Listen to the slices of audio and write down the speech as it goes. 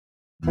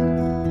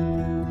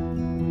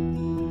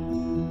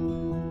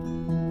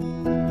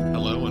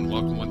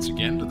once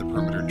again to the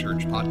Perimeter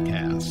Church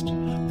podcast.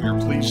 We are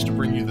pleased to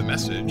bring you the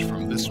message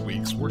from this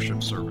week's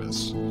worship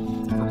service.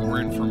 For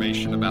more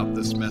information about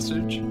this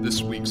message,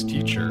 this week's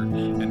teacher,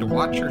 and to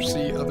watch or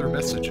see other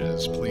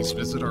messages, please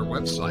visit our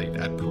website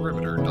at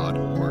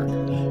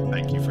perimeter.org.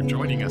 Thank you for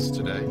joining us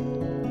today.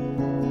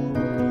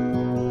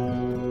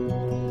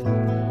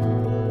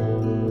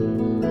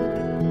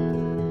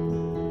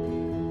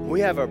 We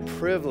have a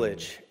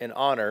privilege and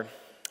honor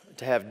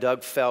to have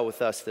Doug Fell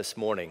with us this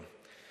morning.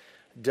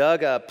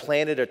 Doug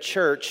planted a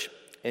church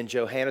in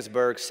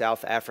Johannesburg,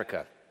 South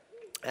Africa.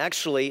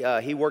 Actually,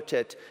 he worked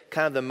at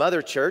kind of the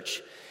mother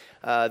church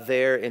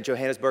there in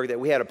Johannesburg that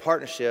we had a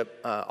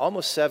partnership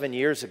almost 7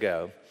 years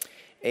ago.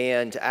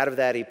 And out of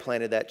that, he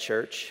planted that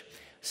church.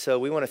 So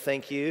we want to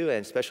thank you,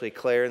 and especially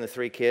Claire and the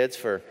three kids,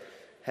 for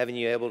having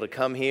you able to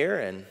come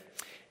here.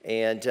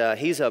 And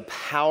he's a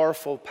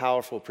powerful,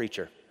 powerful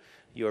preacher.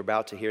 You are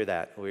about to hear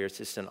that. It's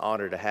just an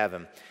honor to have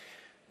him.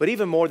 But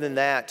even more than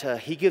that,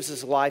 he gives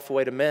his life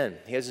away to men.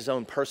 He has his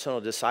own personal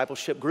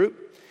discipleship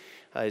group.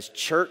 His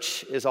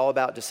church is all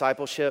about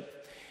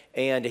discipleship.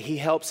 And he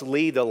helps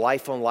lead the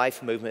Life on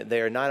Life movement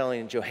there, not only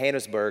in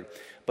Johannesburg,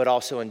 but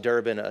also in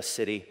Durban, a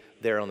city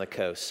there on the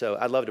coast. So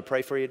I'd love to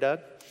pray for you, Doug,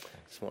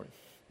 this morning.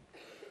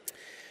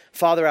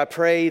 Father, I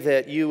pray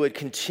that you would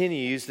continue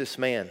to use this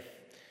man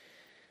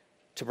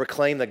to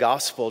proclaim the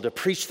gospel, to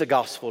preach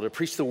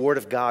the word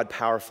of God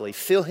powerfully.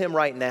 Fill him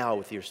right now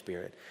with your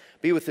spirit.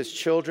 Be with his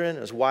children,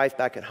 his wife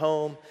back at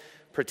home.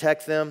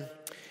 Protect them.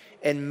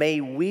 And may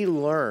we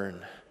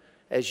learn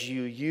as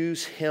you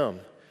use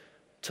him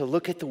to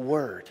look at the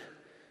word,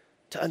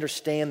 to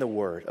understand the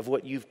word of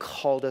what you've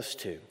called us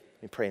to.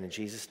 We pray in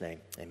Jesus' name.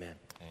 Amen.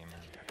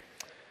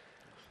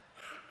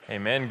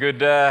 Amen.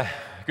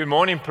 Good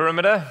morning,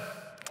 Perimeter.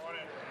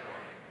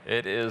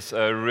 It is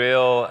a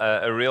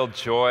real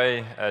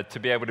joy to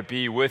be able to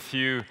be with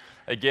you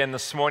again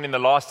this morning. The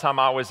last time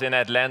I was in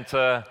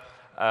Atlanta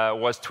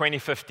was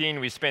 2015.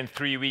 We spent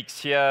 3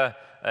 weeks here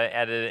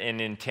at an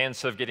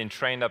intensive, getting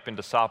trained up in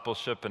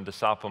discipleship and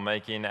disciple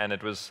making, and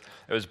it was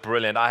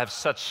brilliant. I have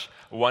such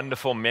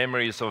wonderful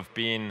memories of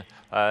being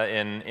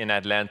in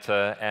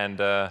Atlanta,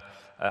 and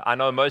I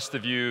know most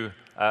of you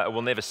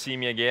will never see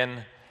me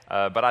again,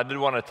 but I did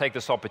want to take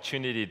this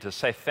opportunity to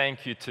say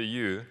thank you to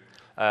you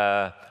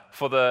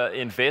for the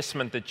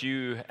investment that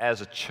you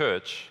as a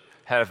church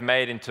have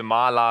made into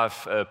my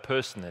life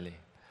personally,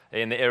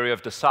 in the area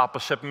of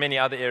discipleship, many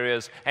other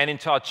areas, and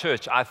into our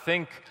church. I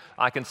think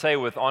I can say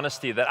with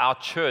honesty that our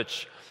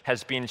church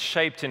has been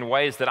shaped in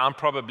ways that I'm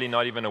probably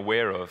not even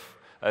aware of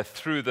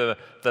through the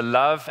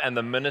love and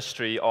the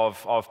ministry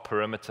of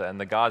Perimeter and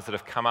the guys that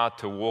have come out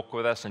to walk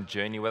with us and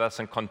journey with us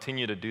and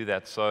continue to do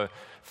that. So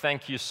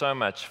thank you so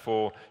much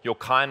for your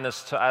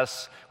kindness to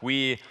us.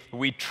 We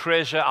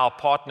treasure our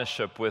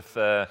partnership with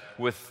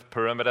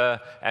Perimeter,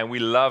 and we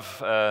love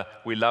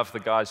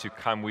the guys who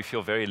come. We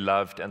feel very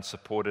loved and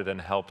supported and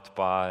helped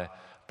by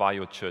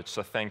your church.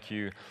 So thank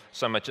you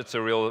so much. It's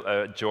a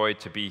real joy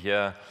to be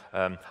here.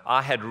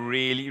 I had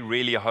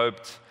really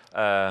hoped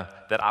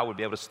that I would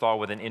be able to start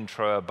with an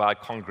intro by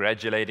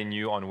congratulating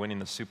you on winning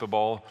the Super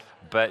Bowl,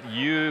 but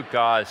you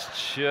guys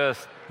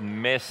just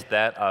messed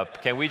that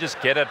up. Can we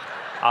just get it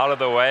out of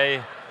the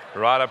way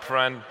right up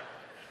front?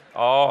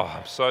 Oh,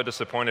 I'm so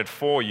disappointed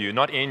for you.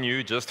 Not in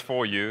you, just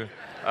for you.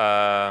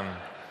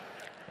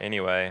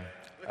 Anyway,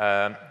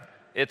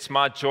 it's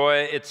my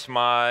joy, it's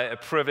my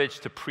privilege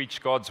to preach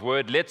God's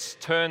word. Let's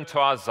turn to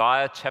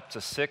Isaiah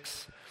chapter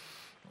 6.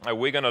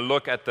 We're going to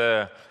look at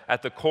the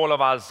call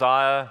of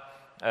Isaiah.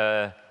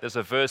 There's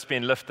a verse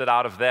being lifted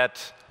out of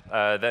that's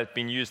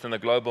been used in the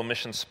Global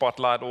Mission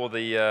Spotlight, all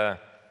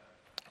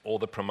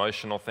the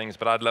promotional things.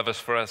 But I'd love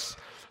for us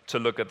to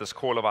look at this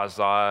call of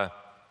Isaiah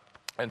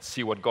and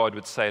see what God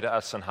would say to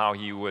us and how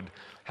he would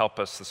help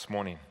us this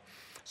morning.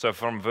 So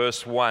from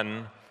verse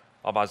 1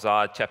 of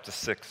Isaiah chapter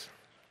 6.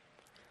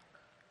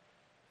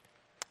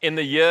 In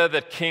the year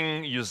that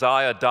King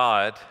Uzziah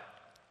died,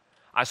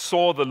 I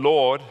saw the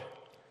Lord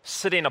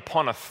sitting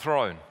upon a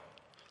throne,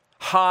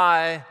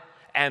 high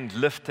and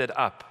lifted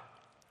up,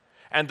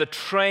 and the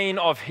train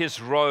of his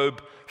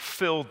robe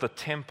filled the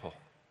temple.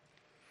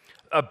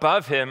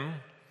 Above him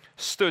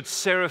stood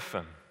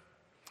seraphim.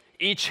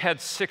 Each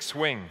had 6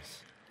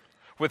 wings.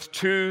 With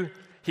 2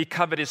 he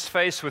covered his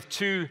face, with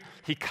 2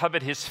 he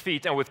covered his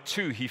feet, and with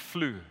 2 he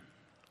flew.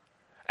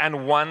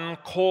 And one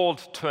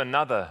called to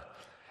another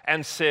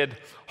and said,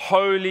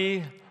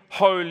 "Holy,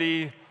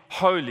 holy,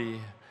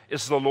 holy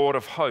is the Lord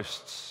of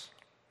hosts.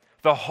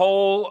 The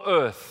whole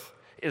earth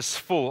is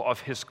full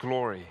of his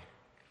glory."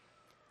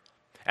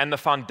 And the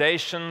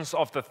foundations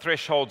of the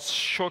thresholds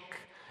shook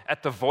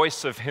at the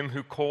voice of him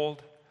who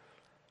called,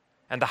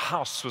 and the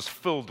house was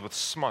filled with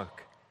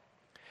smoke.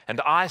 And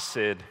I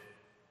said,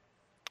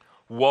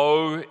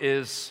 "Woe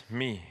is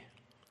me,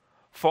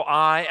 for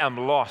I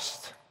am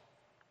lost.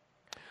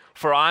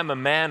 For I am a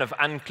man of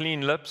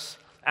unclean lips,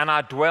 and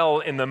I dwell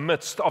in the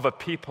midst of a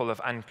people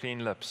of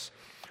unclean lips.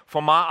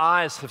 For my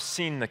eyes have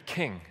seen the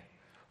King,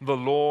 the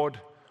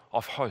Lord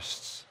of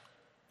hosts."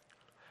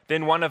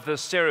 Then one of the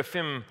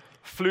seraphim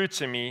flew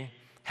to me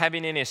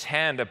having in his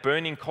hand a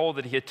burning coal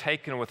that he had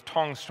taken with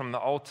tongs from the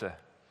altar.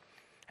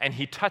 And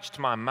he touched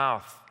my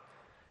mouth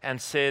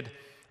and said,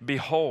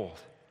 "Behold,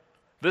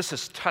 this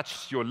has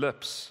touched your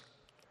lips.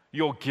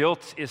 Your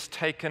guilt is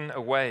taken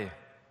away,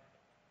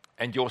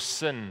 and your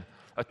sin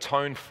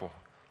atoned for."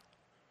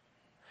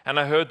 And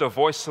I heard the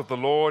voice of the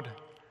Lord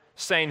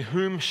saying,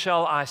 "Whom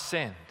shall I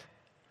send?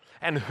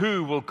 And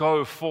who will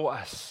go for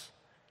us?"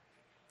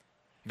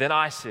 Then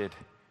I said,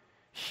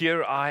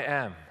 "Here I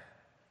am.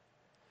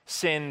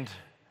 Send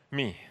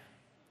me."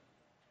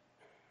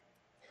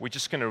 We're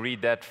just going to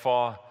read that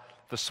far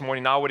this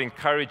morning. I would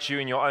encourage you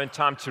in your own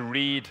time to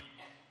read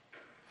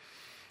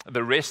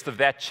the rest of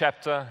that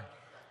chapter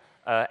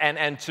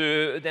and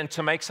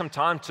to make some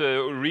time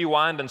to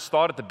rewind and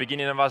start at the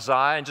beginning of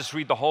Isaiah and just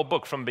read the whole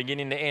book from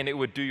beginning to end. It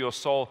would do your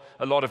soul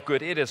a lot of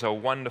good. It is a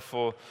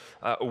wonderful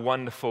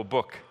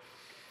book.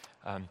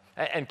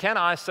 And can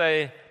I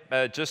say,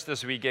 just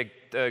as we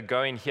get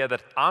going here,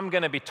 that I'm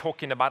going to be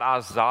talking about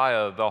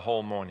Isaiah the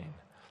whole morning.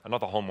 Not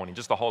the whole morning,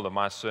 just the whole of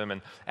my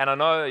sermon. And I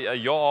know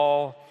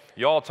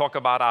y'all talk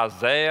about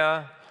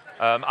Isaiah.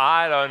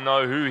 I don't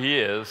know who he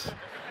is.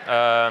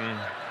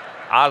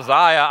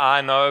 Isaiah, I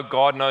know.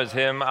 God knows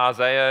him.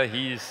 Isaiah,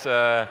 he's,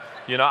 I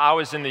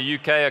was in the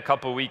UK a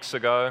couple of weeks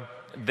ago.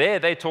 There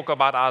they talk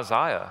about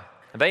Isaiah.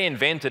 They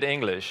invented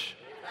English.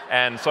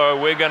 And so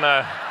we're going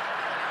to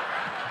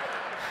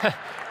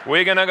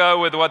go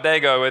with what they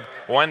go with.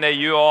 One day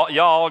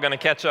y'all are going to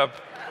catch up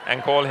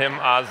and call him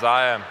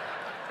Isaiah.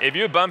 If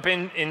you bump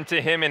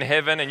into him in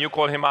heaven and you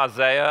call him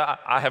Isaiah,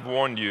 I have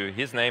warned you.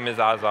 His name is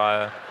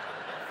Isaiah.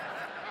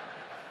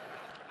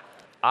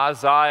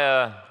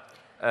 Isaiah,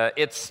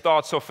 it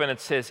starts off and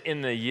it says,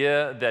 "In the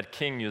year that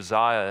King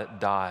Uzziah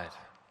died."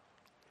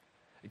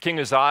 King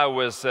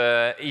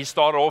Uzziah he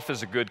started off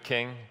as a good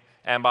king,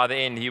 and by the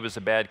end he was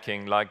a bad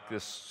king, like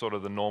this sort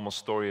of the normal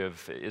story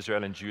of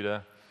Israel and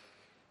Judah.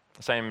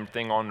 Same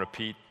thing on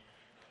repeat.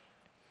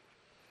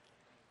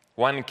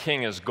 One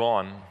king is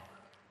gone,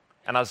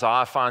 and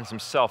Isaiah finds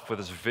himself with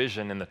his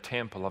vision in the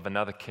temple of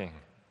another king.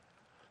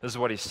 This is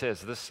what he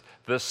says,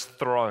 this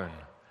throne,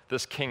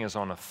 this king is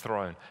on a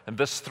throne, and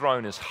this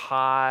throne is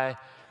high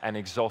and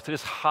exalted. It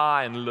is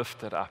high and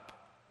lifted up.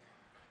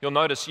 You'll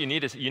notice you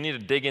need to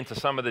dig into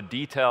some of the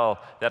detail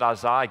that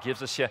Isaiah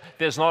gives us here.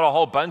 There's not a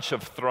whole bunch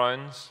of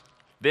thrones.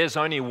 There's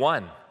only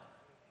one.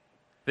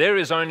 There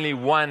is only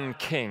one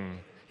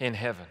king in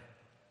heaven.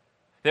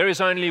 There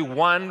is only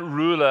one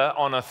ruler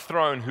on a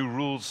throne who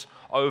rules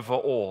over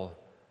all,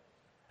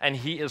 and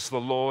he is the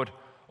Lord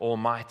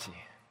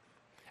Almighty.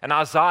 And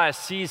Isaiah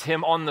sees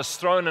him on this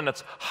throne, and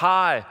it's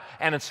high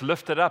and it's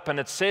lifted up, and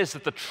it says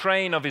that the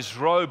train of his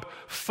robe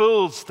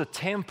fills the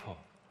temple.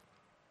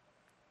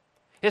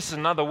 This is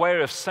another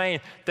way of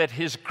saying that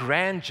his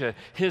grandeur,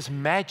 his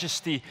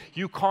majesty,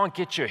 you can't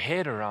get your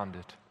head around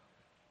it.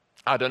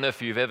 I don't know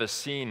if you've ever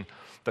seen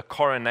the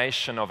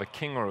coronation of a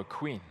king or a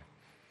queen.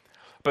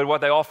 But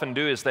what they often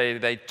do is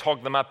they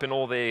tog them up in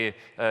all their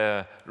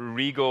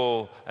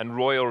regal and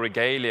royal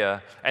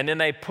regalia, and then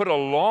they put a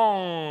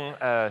long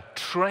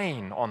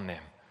train on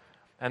them,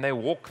 and they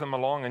walk them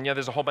along, and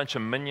there's a whole bunch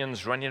of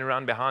minions running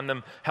around behind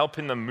them,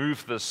 helping them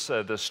move this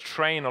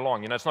train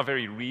along. It's not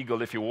very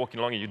regal if you're walking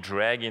along and you're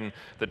dragging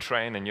the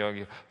train, and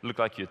you look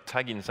like you're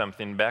tugging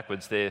something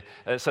backwards there.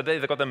 So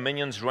they've got the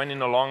minions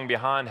running along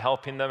behind,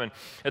 helping them, and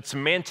it's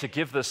meant to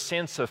give this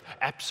sense of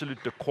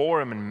absolute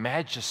decorum and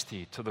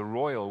majesty to the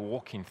royal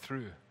walking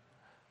through.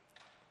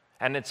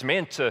 And it's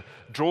meant to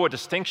draw a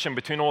distinction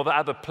between all the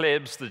other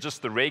plebs,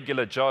 just the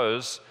regular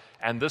Joes,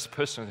 and this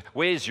person.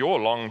 Where's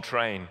your long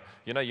train?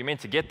 You're meant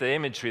to get the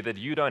imagery that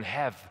you don't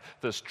have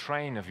this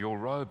train of your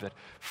robe that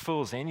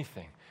fills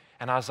anything.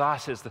 And Isaiah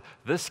says that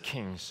this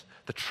king's,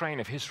 the train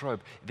of his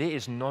robe, there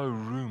is no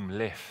room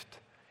left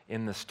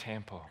in this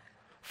temple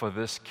for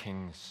this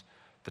king's,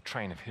 the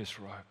train of his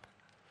robe.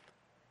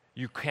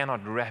 You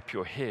cannot wrap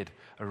your head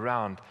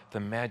around the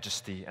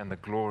majesty and the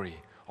glory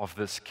of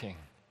this king.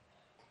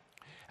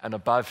 And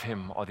above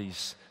him are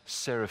these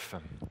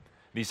seraphim,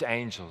 these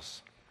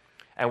angels.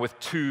 And with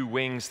two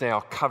wings, they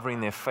are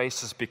covering their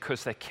faces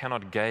because they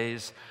cannot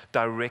gaze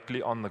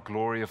directly on the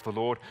glory of the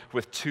Lord.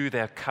 With two,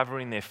 they're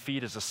covering their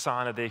feet as a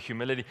sign of their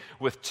humility.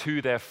 With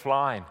two, they're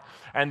flying.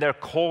 And they're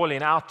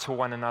calling out to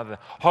one another,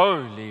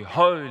 "Holy,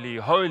 holy,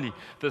 holy."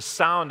 The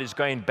sound is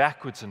going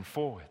backwards and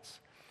forwards.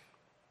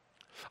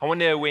 I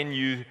wonder when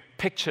you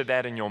picture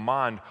that in your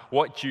mind,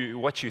 what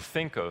you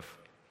think of.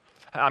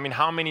 I mean,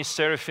 how many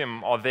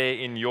seraphim are there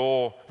in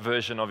your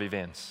version of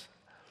events?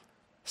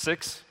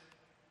 6?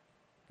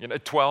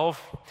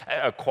 12,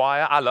 a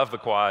choir. I love the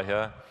choir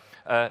here.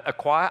 A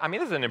choir,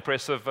 there's an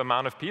impressive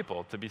amount of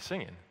people to be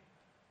singing.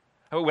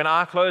 When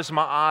I close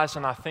my eyes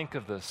and I think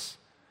of this,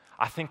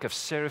 I think of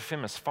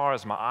seraphim as far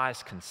as my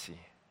eyes can see.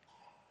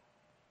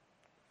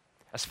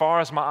 As far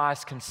as my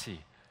eyes can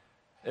see,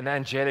 an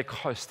angelic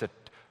host that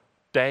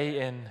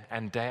day in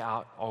and day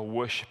out are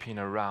worshiping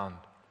around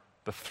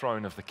the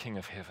throne of the King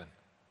of Heaven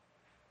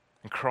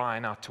and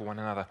crying out to one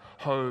another,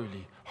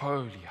 "Holy,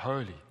 holy,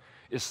 holy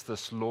is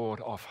this Lord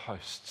of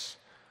hosts.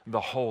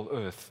 The whole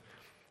earth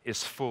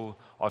is full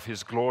of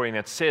His glory. And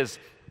it says,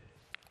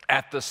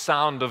 at the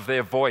sound of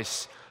their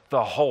voice,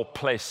 the whole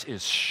place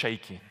is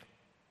shaking.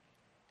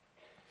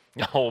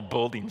 The whole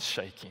building's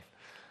shaking.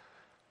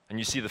 And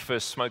you see the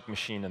first smoke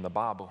machine in the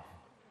Bible.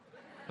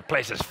 The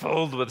place is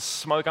filled with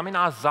smoke. I mean,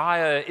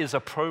 Isaiah is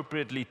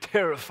appropriately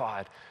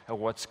terrified at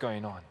what's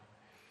going on.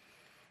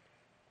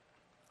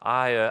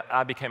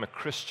 I became a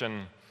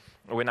Christian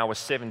when I was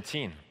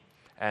 17,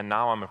 and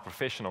now I'm a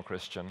professional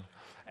Christian.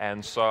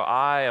 And so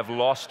I have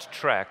lost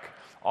track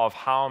of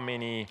how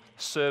many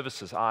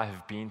services I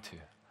have been to,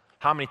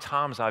 how many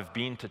times I've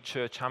been to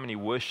church, how many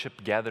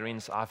worship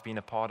gatherings I've been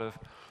a part of.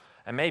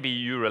 And maybe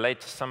you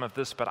relate to some of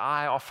this, but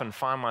I often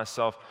find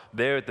myself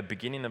there at the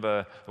beginning of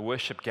a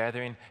worship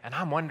gathering, and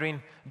I'm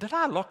wondering, did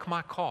I lock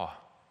my car?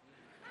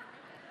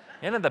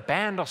 The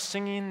band are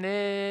singing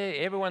there,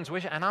 everyone's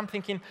worshiping, and I'm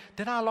thinking,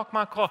 did I lock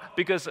my car?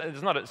 Because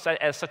it's not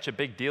as such a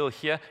big deal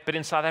here, but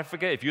in South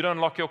Africa, if you don't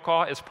lock your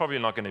car, it's probably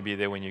not going to be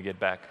there when you get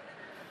back.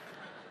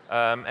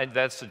 And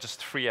that's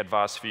just free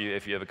advice for you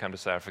if you ever come to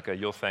South Africa.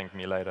 You'll thank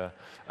me later.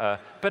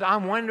 But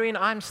I'm wondering,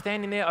 I'm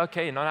standing there,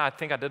 okay, no, I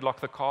think I did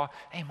lock the car.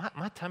 Hey,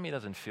 my tummy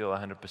doesn't feel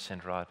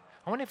 100% right.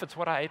 I wonder if it's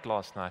what I ate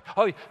last night.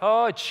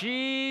 Oh,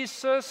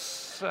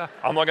 Jesus.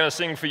 I'm not going to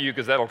sing for you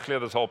because that'll clear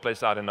this whole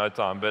place out in no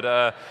time.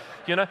 But,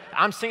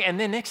 I'm singing. And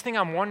then next thing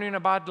I'm wondering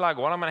about, like,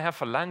 what I'm going to have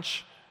for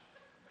lunch.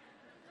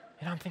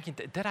 I'm thinking,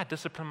 did I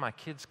discipline my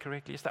kids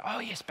correctly? It's like, oh,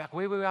 yes, back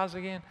where were we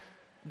again?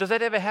 Does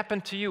that ever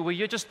happen to you where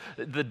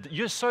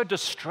you're so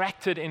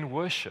distracted in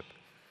worship?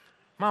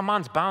 My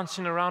mind's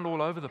bouncing around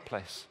all over the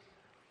place.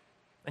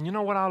 And you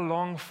know what I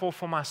long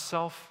for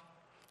myself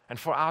and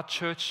for our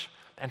church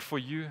and for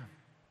you?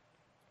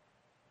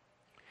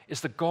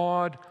 Is that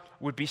God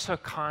would be so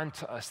kind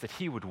to us that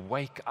He would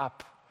wake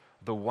up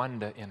the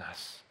wonder in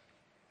us.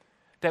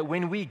 That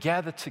when we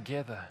gather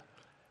together,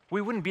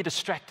 we wouldn't be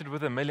distracted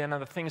with a million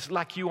other things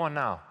like you are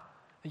now.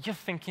 You're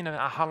thinking,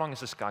 how long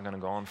is this guy going to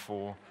go on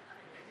for?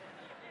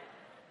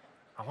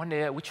 I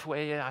wonder which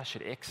way I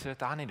should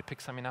exit. I need to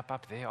pick something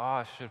up there. Oh,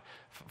 I should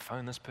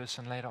phone this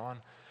person later on.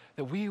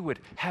 That we would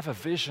have a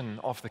vision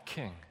of the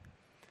King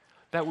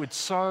that would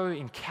so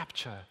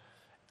encapture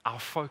our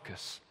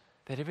focus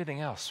that everything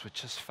else would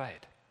just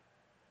fade.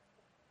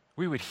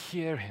 We would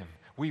hear Him,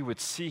 we would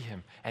see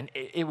Him, and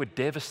it would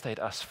devastate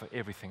us for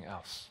everything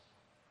else.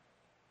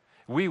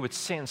 We would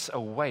sense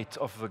a weight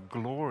of the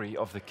glory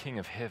of the King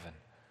of Heaven,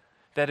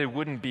 that it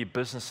wouldn't be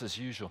business as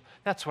usual.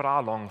 That's what I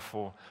long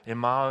for in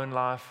my own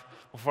life,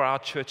 for our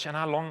church, and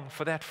I long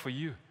for that for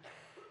you.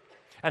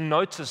 And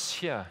notice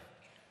here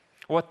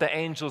what the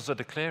angels are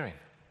declaring.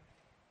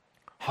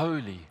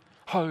 Holy,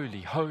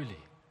 holy,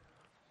 holy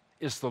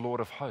is the Lord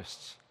of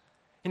hosts.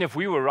 And if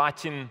we were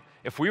writing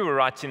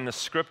the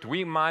script,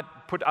 we might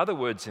put other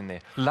words in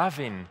there.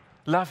 Loving,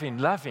 loving,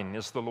 loving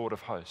is the Lord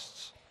of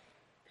hosts.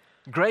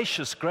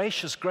 Gracious,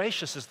 gracious,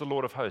 gracious is the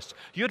Lord of hosts.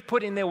 You'd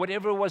put in there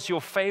whatever was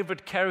your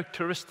favorite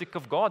characteristic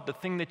of God, the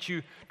thing that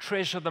you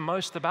treasure the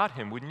most about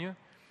Him, wouldn't you?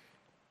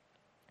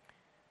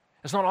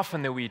 It's not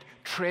often that we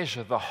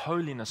treasure the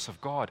holiness of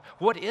God.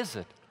 What is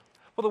it?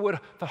 Well,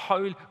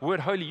 the word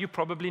holy, you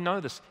probably know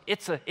this.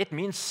 It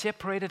means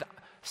separated.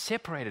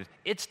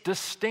 It's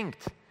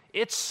distinct.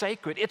 It's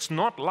sacred. It's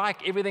not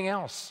like everything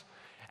else.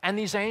 And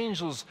these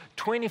angels,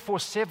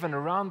 24/7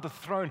 around the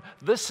throne,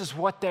 this is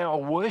what they are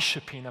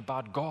worshiping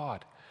about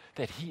God,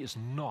 that He is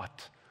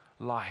not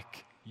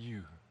like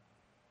you.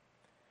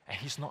 And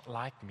He's not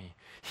like me.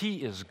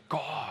 He is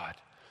God,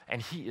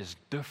 and He is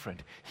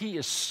different. He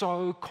is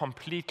so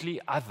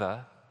completely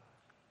other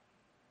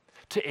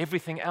to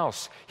everything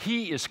else.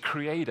 He is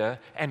creator,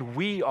 and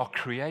we are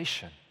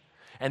creation.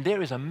 And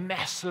there is a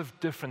massive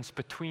difference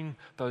between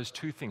those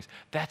two things.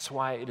 That's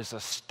why it is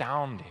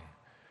astounding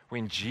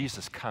when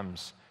Jesus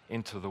comes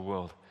into the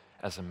world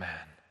as a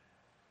man.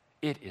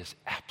 It is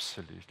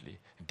absolutely,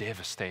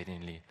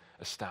 devastatingly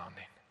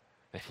astounding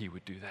that He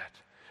would do that,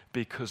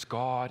 because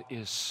God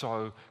is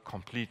so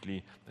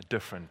completely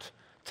different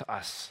to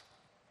us.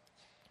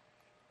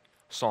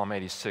 Psalm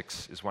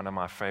 86 is one of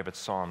my favorite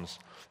psalms.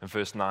 And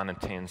verse 9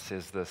 and 10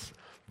 says this: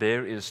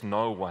 there is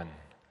no one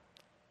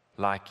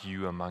like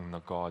you among the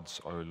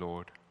gods, O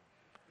Lord,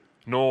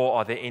 nor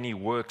are there any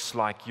works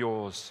like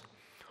yours.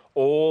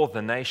 All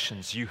the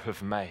nations you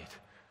have made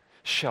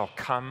shall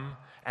come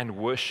and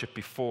worship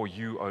before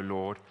you, O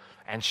Lord,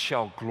 and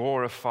shall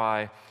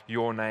glorify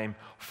your name,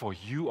 for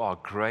you are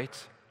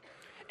great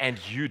and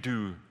you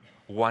do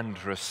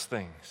wondrous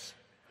things.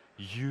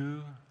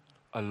 You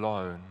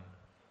alone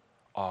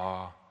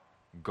are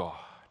God.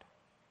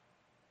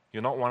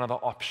 You're not one of the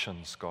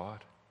options,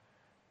 God.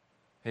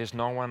 There's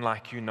no one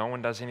like you. No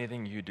one does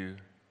anything you do.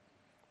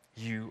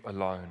 You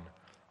alone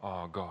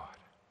are God.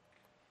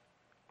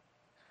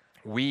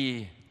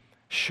 We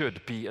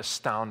should be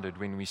astounded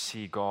when we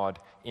see God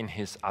in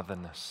His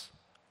otherness.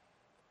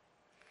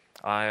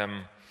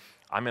 I'm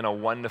in a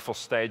wonderful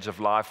stage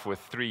of life with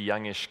 3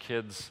 youngish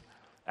kids,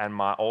 and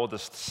my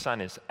oldest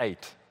son is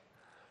 8.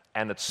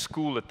 And at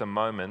school at the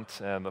moment,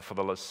 for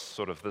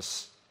the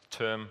this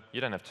term. You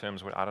don't have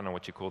terms. I don't know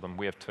what you call them.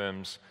 We have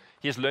terms.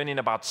 He is learning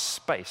about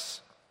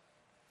space.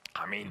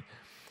 I mean,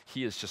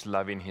 he is just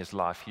loving his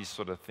life. He's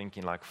sort of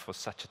thinking like, for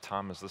such a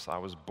time as this, I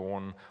was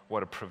born.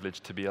 What a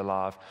privilege to be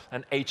alive.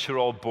 An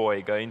 8-year-old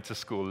boy going to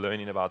school,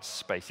 learning about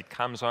space. He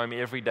comes home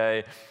every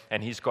day,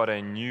 and he's got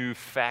a new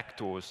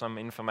fact or some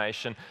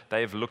information.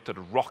 They've looked at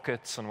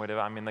rockets and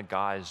whatever. I mean, the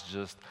guy is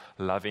just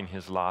loving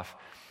his life.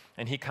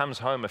 And he comes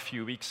home a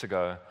few weeks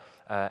ago,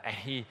 and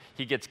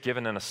he gets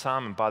given an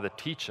assignment by the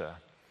teacher.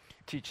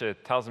 Teacher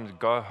tells him to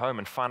go home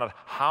and find out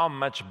how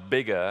much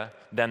bigger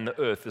than the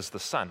earth is the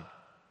sun.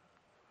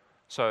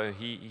 So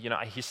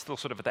he's still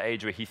sort of at the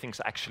age where he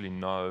thinks I actually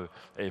know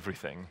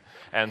everything.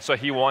 And so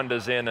he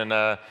wanders in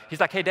and he's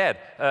like, hey, Dad,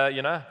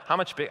 how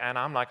much big? And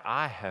I'm like,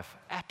 I have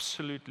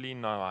absolutely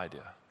no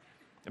idea.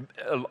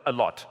 A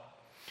lot.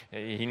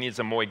 He needs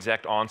a more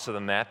exact answer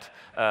than that.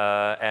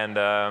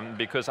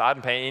 Because I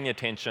didn't pay any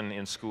attention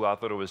in school, I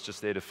thought it was just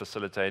there to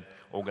facilitate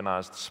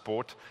organized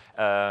sport.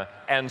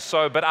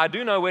 But I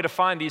do know where to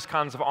find these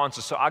kinds of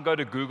answers. So I go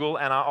to Google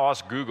and I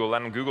ask Google,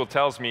 and Google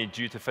tells me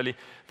dutifully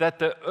that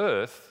the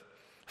earth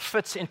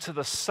fits into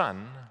the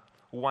sun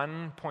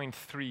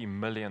 1.3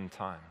 million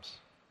times.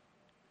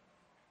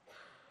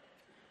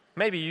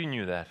 Maybe you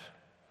knew that.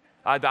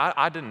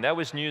 I didn't. That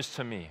was news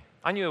to me.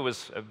 I knew it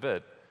was a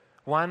bit.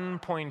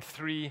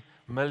 1.3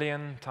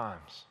 million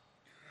times.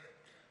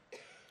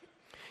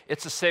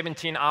 It's a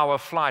 17-hour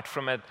flight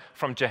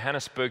from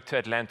Johannesburg to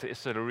Atlanta.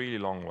 It's a really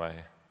long way.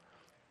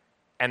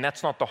 And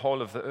that's not the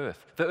whole of the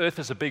earth. The earth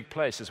is a big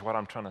place, is what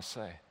I'm trying to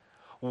say.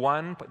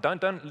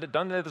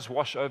 Don't let this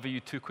wash over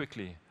you too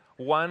quickly.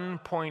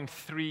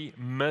 1.3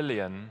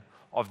 million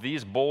of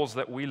these balls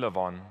that we live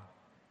on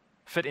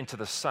fit into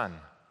the sun.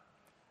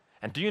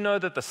 And do you know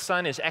that the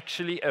sun is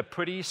actually a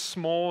pretty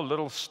small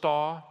little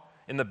star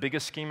in the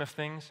bigger scheme of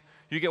things?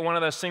 You get one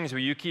of those things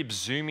where you keep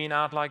zooming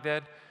out like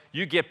that.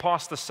 You get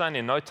past the sun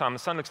in no time. The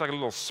sun looks like a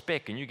little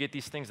speck, and you get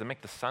these things that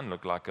make the sun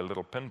look like a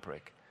little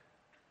pinprick.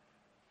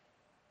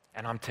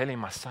 And I'm telling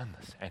my son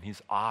this, and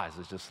his eyes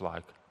are just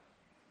like.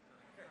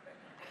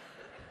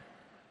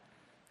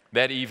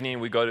 That evening,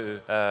 we go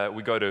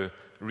to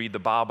read the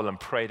Bible and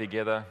pray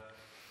together.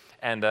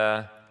 And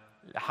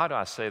how do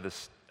I say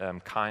this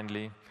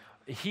kindly?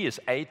 He is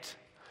 8,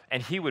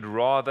 and he would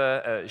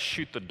rather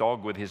shoot the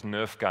dog with his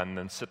Nerf gun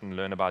than sit and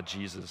learn about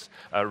Jesus.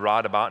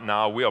 Right about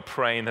now, we are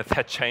praying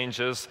that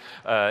changes.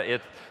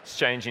 It's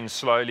changing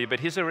slowly, but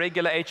he's a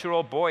regular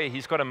 8-year-old boy.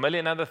 He's got a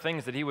million other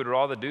things that he would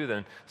rather do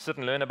than sit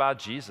and learn about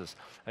Jesus.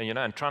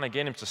 And trying to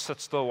get him to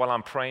sit still while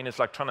I'm praying is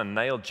like trying to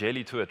nail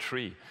jelly to a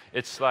tree.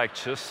 It's like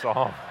just,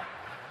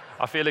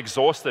 I feel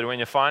exhausted when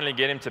you finally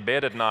get him to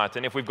bed at night.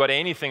 And if we've got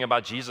anything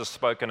about Jesus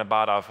spoken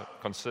about, I've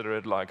considered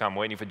it like I'm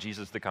waiting for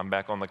Jesus to come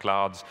back on the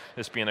clouds.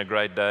 It's been a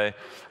great day.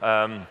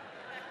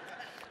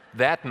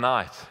 That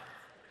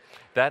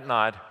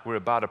night, we're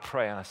about to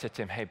pray, and I said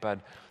to him, hey,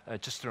 bud,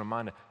 just a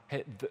reminder,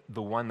 hey,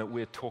 the one that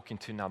we're talking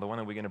to now, the one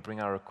that we're going to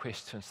bring our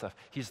requests to and stuff,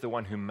 he's the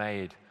one who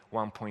made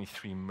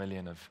 1.3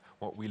 million of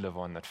what we live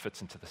on that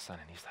fits into the sun.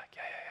 And he's like,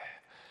 yeah.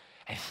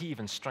 And he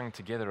even strung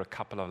together a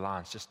couple of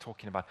lines just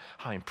talking about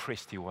how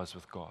impressed he was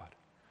with God.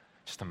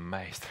 Just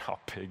amazed how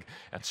big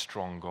and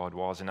strong God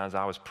was. And as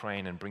I was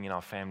praying and bringing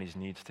our family's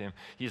needs to him,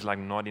 he's like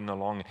nodding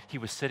along. He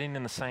was sitting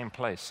in the same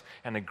place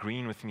and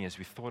agreeing with me as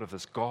we thought of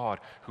this God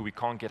who we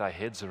can't get our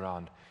heads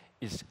around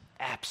is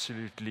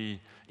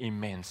absolutely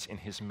immense in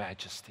his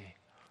majesty.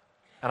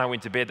 And I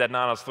went to bed that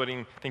night, I was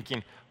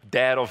thinking,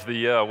 Dad of the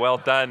year, well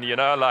done,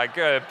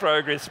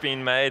 progress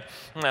being made.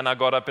 And I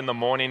got up in the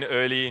morning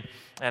early,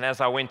 and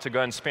as I went to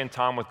go and spend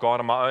time with God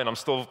on my own, I'm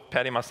still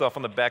patting myself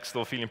on the back,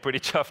 still feeling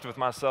pretty chuffed with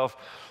myself.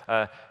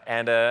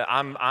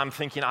 I'm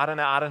thinking, I don't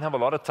have a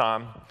lot of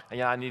time.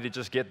 I need to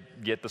just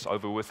get this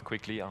over with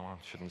quickly. Oh, I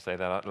shouldn't say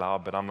that out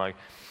loud, but I'm like,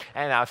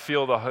 and I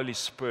feel the Holy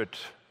Spirit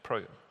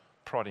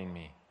prodding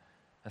me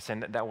and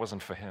saying that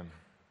wasn't for him.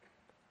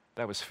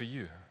 That was for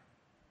you.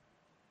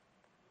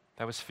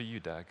 That was for you,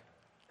 Doug.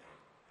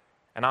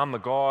 And I'm the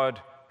God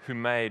who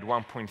made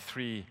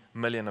 1.3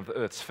 million of the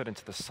earths fit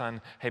into the sun.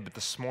 Hey, but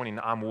this morning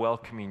I'm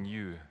welcoming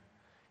you.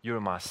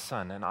 You're my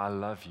son, and I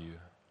love you.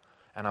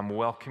 And I'm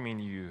welcoming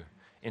you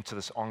into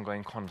this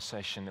ongoing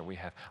conversation that we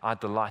have. I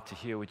delight to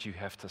hear what you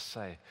have to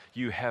say.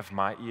 You have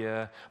my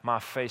ear. My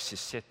face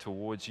is set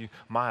towards you.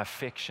 My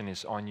affection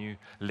is on you.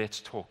 Let's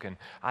talk. And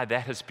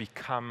that has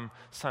become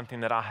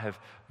something that I have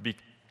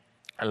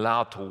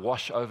allowed to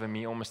wash over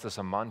me almost as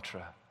a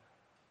mantra.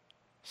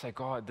 Say,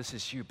 God, this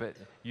is you, but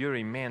you're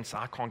immense.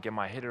 I can't get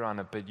my head around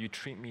it, but you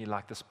treat me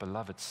like this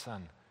beloved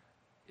son.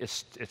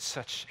 It's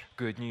such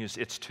good news.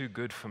 It's too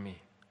good for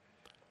me.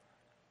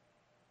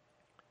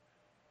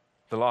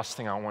 The last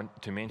thing I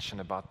want to mention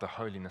about the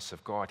holiness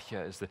of God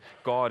here is that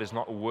God is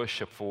not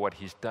worship for what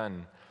he's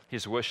done.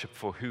 He's worship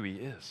for who he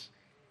is.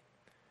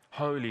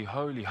 Holy,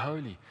 holy,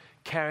 holy.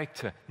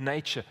 Character,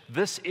 nature.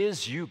 This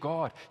is you,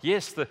 God.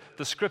 Yes,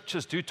 the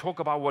scriptures do talk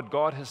about what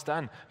God has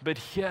done, but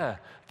here,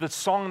 the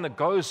song that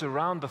goes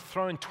around the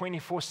throne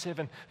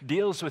 24/7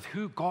 deals with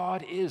who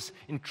God is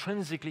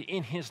intrinsically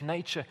in his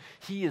nature.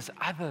 He is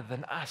other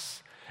than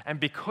us. And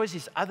because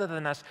he's other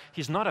than us,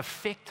 he's not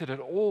affected at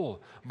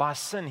all by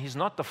sin. He's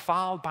not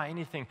defiled by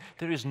anything.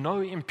 There is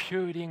no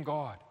impurity in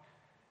God.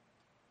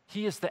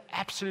 He is the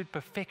absolute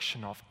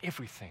perfection of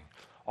everything,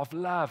 of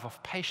love,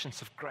 of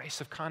patience, of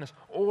grace, of kindness.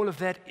 All of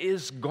that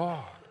is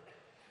God.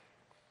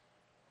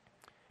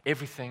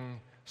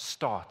 Everything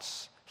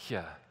starts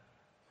here,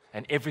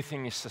 and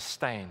everything is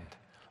sustained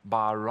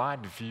by a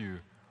right view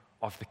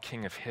of the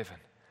King of heaven.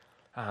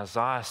 And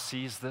Isaiah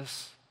sees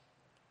this.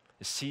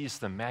 He sees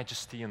the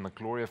majesty and the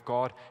glory of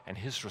God, and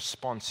his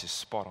response is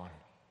spot on.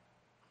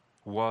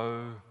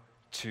 Woe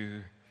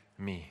to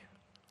me.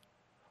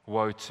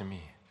 Woe to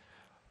me.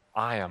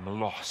 I am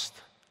lost.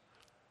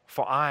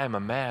 For I am a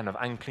man of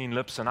unclean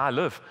lips, and I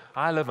live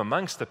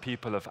amongst the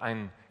people of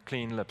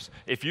unclean lips.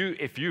 If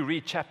you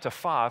read chapter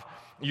 5,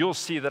 you'll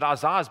see that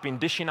Isaiah's been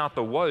dishing out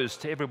the woes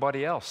to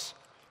everybody else.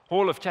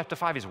 All of chapter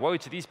 5 is woe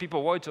to these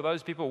people, woe to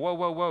those people, woe,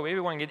 woe, woe.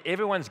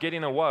 Everyone's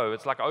getting a woe.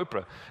 It's like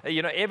Oprah.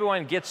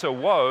 Everyone gets a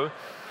woe.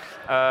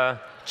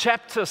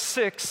 Chapter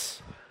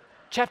 6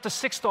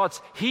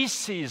 starts, he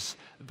sees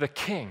the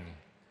king.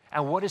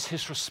 And what is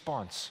his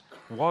response?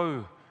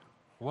 Woe,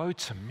 woe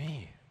to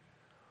me.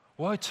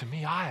 Woe to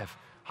me, I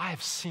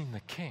have seen the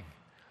king.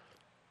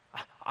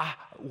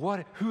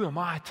 Who am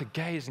I to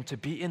gaze and to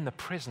be in the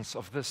presence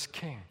of this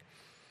king?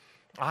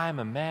 I am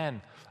a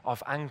man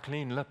of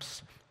unclean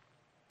lips.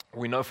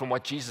 We know from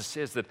what Jesus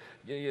says that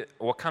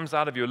what comes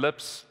out of your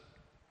lips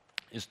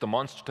is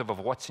demonstrative of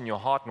what's in your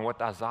heart, and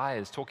what Isaiah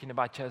is talking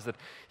about here is that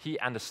he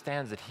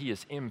understands that he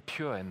is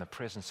impure in the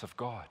presence of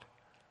God.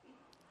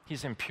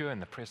 He's impure in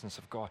the presence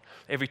of God.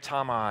 Every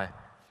time I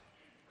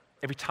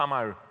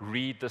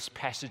read this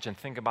passage and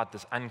think about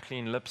this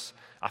unclean lips,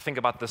 I think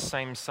about the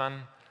same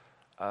son.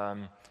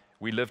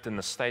 We lived in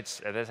the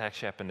States. That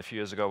actually happened a few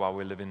years ago while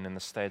we were living in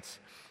the States.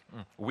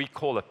 We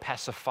call a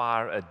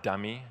pacifier a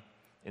dummy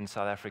in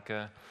South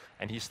Africa,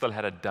 and he still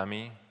had a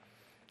dummy.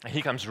 And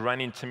he comes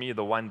running to me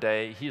the one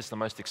day. He is the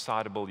most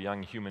excitable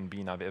young human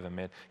being I've ever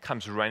met.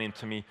 Comes running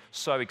to me,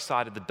 so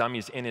excited, the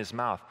dummy's in his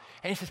mouth.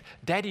 And he says,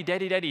 Daddy,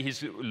 Daddy, Daddy.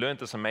 He's learned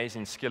this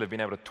amazing skill of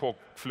being able to talk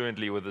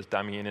fluently with this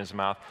dummy in his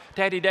mouth.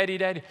 Daddy, Daddy,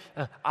 Daddy,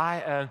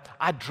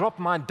 I dropped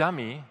my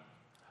dummy,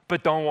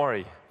 but don't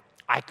worry,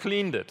 I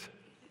cleaned it.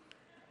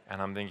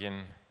 And I'm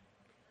thinking,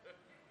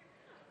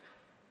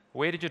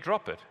 where did you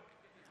drop it?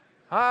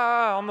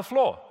 On the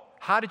floor.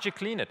 How did you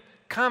clean it?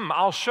 Come,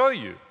 I'll show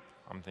you.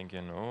 I'm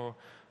thinking, oh.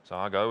 So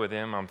I go with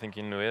him. I'm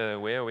thinking,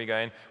 where are we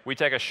going? We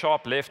take a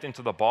sharp left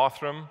into the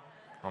bathroom.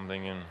 I'm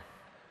thinking,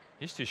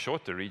 he's too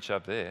short to reach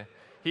up there.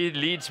 He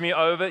leads me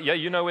over. Yeah,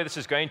 you know where this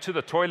is going, to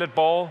the toilet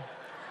bowl.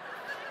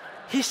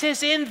 He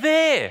says, in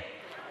there.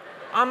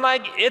 I'm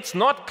like, it's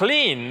not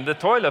clean, the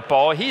toilet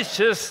bowl. He's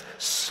just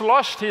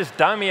sloshed his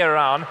dummy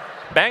around,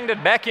 banged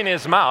it back in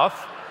his mouth.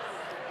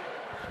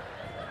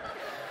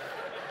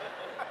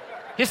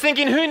 He's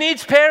thinking, who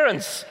needs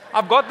parents?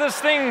 I've got this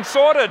thing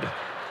sorted.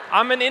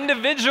 I'm an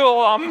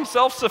individual. I'm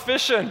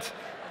self-sufficient.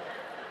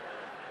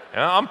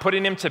 I'm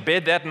putting him to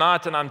bed that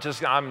night, and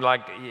I'm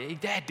like, hey,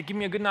 Dad, give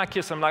me a good night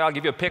kiss. I'm like, I'll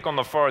give you a peck on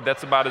the forehead.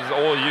 That's about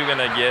all you're going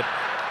to get.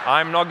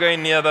 I'm not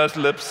going near those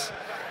lips.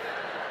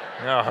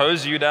 I'll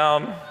hose you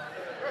down.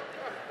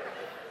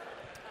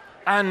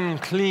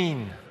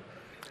 Unclean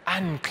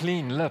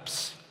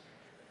lips.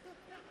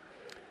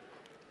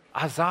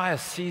 Isaiah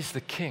sees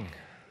the king.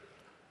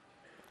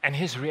 And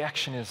his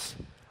reaction is,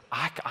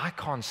 I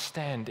can't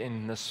stand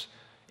in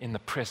the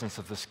presence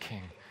of this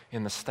king,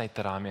 in the state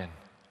that I'm in.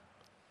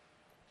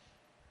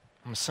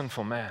 I'm a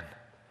sinful man.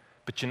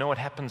 But you know what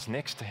happens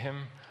next to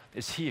him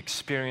is he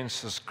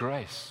experiences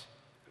grace.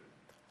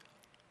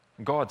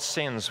 God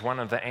sends one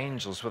of the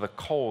angels with a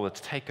coal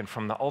that's taken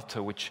from the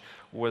altar, which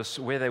was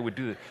where they would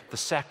do the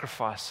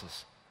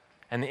sacrifices.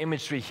 And the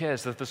imagery here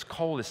is that this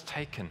coal is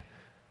taken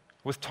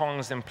with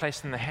tongs and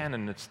placed in the hand,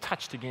 and it's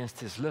touched against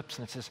his lips,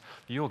 and it says,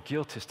 your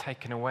guilt is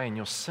taken away and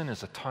your sin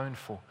is atoned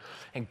for.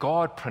 And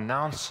God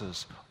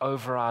pronounces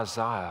over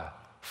Isaiah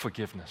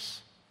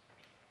forgiveness.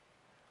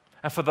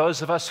 And for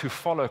those of us who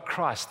follow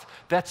Christ,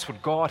 that's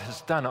what God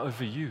has done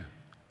over you.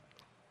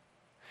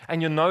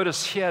 And you'll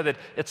notice here that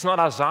it's not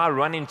Isaiah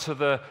running to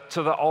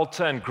the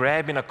altar and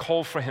grabbing a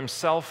coal for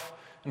himself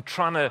and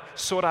trying to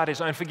sort out his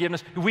own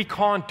forgiveness. We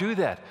can't do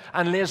that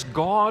unless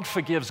God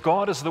forgives.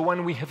 God is the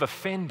one we have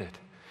offended.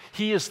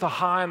 He is the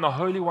high and the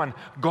holy one.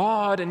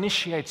 God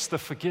initiates the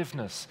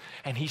forgiveness,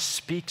 and he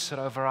speaks it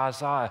over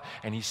Isaiah,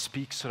 and he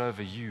speaks it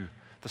over you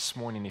this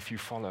morning if you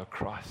follow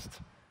Christ.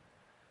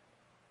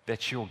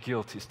 That your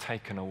guilt is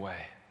taken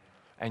away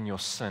and your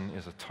sin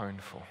is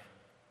atoned for.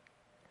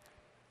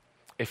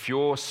 If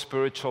your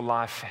spiritual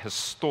life has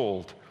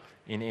stalled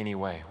in any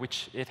way,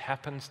 which it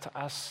happens to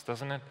us,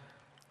 doesn't it?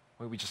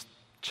 Where we just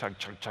chug,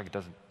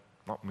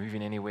 not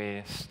moving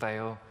anywhere,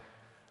 stale.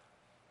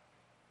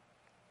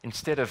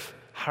 Instead of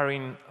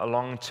hurrying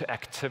along to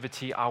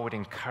activity, I would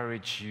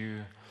encourage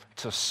you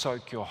to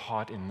soak your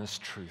heart in this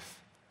truth,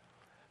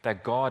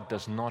 that God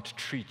does not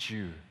treat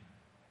you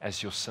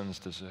as your sins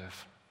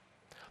deserve.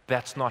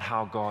 That's not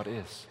how God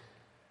is.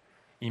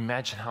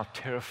 imagine how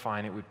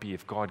terrifying it would be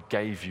if God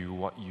gave you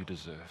what you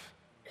deserve.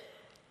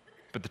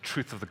 But the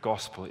truth of the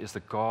gospel is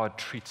that God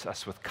treats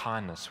us with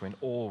kindness when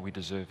all we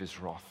deserve is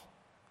wrath.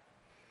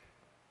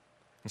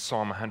 In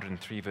Psalm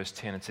 103, verse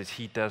 10, it says,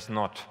 He does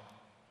not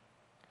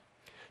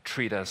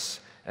treat us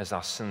as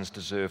our sins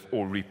deserve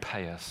or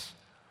repay us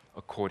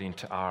according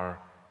to our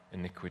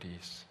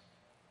iniquities.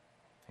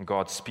 And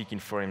God, speaking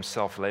for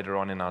himself later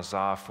on in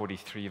Isaiah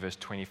 43, verse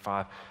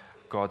 25,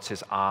 God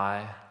says,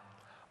 I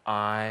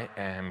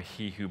am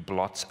he who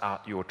blots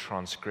out your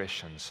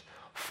transgressions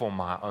for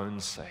my own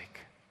sake,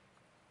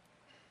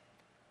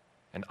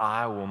 and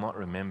I will not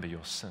remember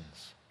your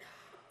sins.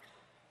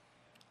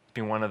 It's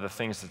been one of the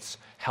things that's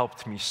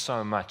helped me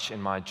so much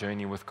in my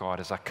journey with God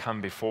as I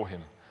come before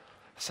him.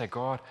 I say,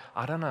 God,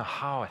 I don't know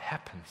how it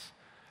happens.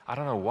 I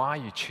don't know why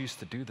you choose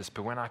to do this,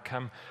 but when I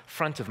come,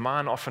 front of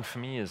mind often for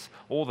me is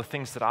all the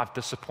things that I've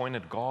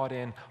disappointed God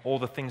in, all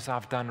the things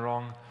I've done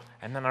wrong.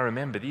 And then I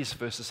remember these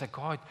verses, say,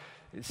 God,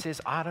 it says,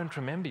 I don't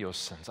remember your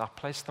sins. I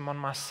placed them on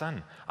my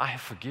Son. I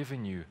have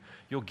forgiven you.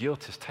 Your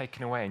guilt is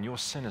taken away and your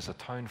sin is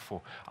atoned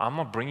for. I'm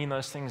not bringing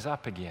those things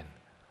up again.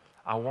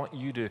 I want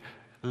you to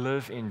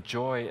live in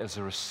joy as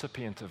a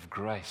recipient of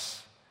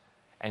grace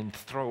and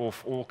throw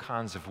off all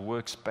kinds of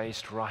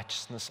works-based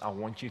righteousness. I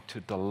want you to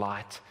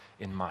delight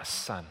in my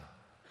Son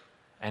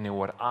and in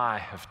what I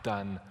have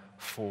done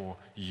for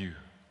you.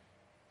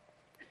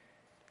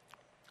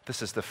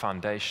 This is the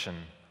foundation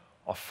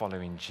of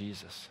following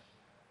Jesus.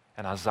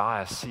 And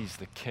Isaiah sees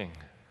the King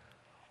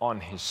on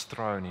his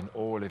throne in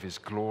all of his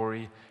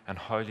glory and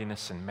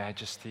holiness and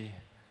majesty,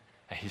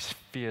 and he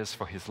fears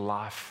for his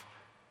life,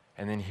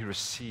 and then he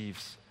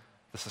receives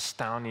this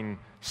astounding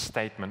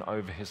statement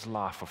over his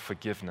life of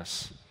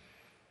forgiveness.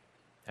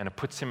 And it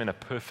puts him in a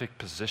perfect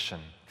position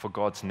for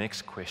God's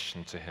next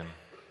question to him.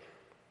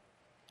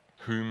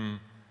 Whom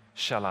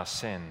shall I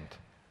send,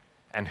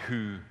 and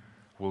who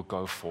will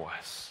go for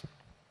us?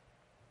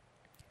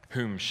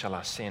 Whom shall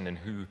I send, and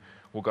who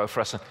will go for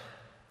us? And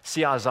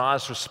see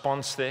Isaiah's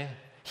response there?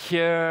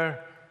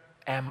 Here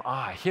am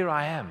I. Here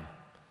I am.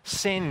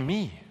 Send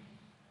me.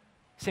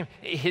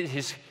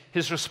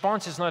 His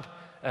response is not,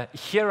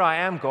 here I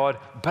am, God,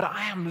 but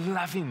I am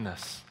loving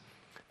this.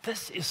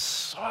 This is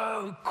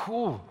so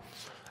cool.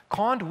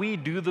 Can't we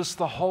do this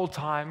the whole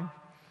time?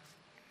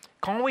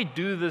 Can't we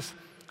do this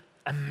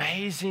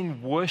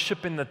amazing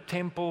worship in the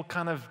temple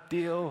kind of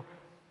deal?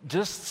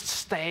 Just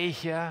stay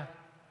here.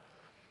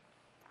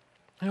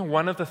 You know,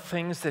 one of the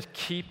things that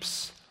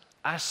keeps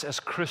us as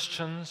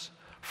Christians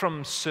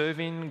from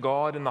serving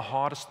God in the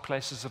hardest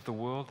places of the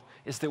world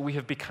is that we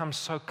have become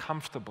so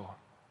comfortable.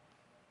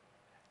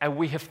 And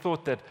we have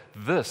thought that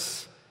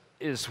this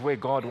is where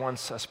God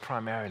wants us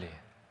primarily.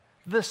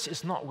 This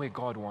is not where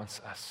God wants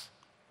us.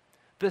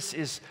 This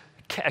is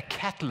a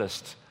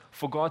catalyst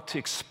for God to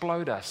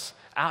explode us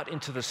out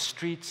into the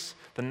streets,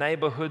 the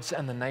neighborhoods,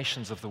 and the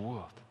nations of the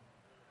world,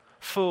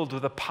 filled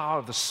with the power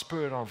of the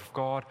Spirit of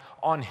God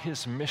on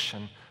His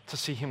mission to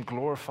see Him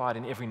glorified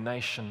in every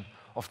nation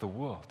of the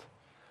world,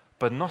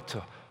 but not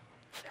to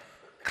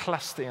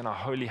cluster in a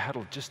holy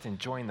huddle just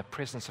enjoying the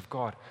presence of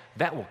God.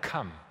 That will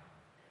come.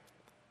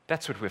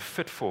 That's what we're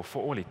fit for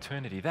all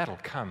eternity. That'll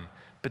come,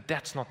 but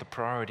that's not the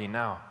priority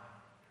now.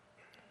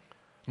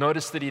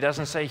 Notice that He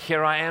doesn't say,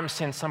 here I am,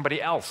 send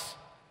somebody else.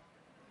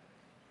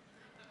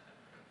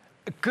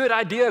 A good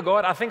idea,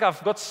 God. I think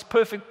I've got this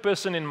perfect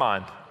person in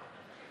mind.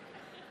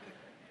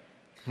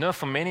 No,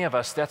 for many of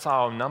us, that's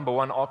our number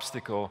one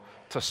obstacle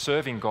to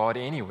serving God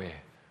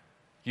anywhere.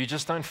 You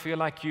just don't feel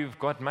like you've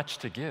got much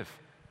to give.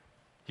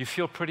 You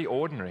feel pretty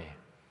ordinary.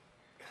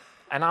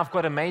 And I've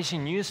got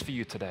amazing news for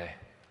you today,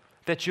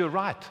 that you're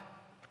right.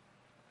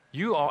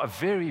 You are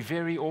very,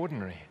 very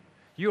ordinary.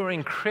 You are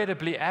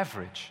incredibly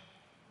average.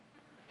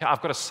 Yeah,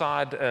 I've got a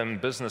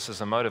side business as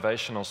a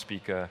motivational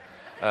speaker.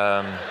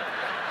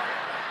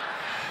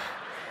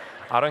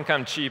 I don't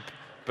come cheap,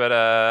 but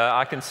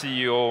I can see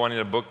you all wanting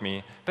to book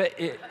me. But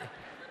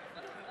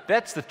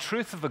that's the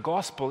truth of the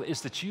gospel,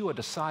 is that you are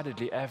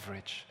decidedly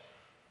average.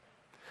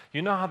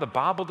 You know how the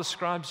Bible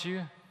describes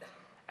you?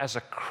 As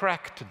a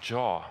cracked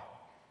jar.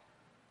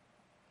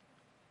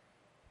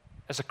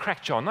 As a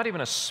cracked jar, not even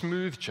a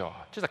smooth jar,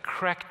 just a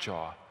cracked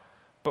jar.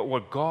 But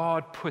what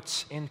God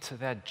puts into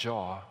that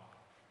jar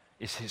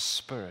is His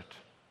Spirit.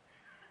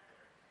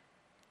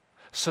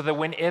 So that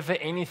whenever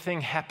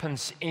anything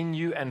happens in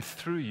you and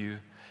through you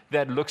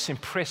that looks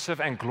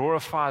impressive and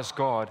glorifies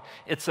God,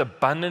 it's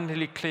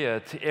abundantly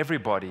clear to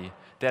everybody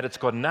that it's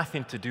got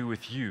nothing to do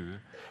with you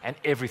and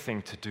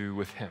everything to do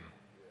with Him.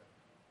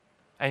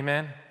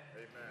 Amen? Amen.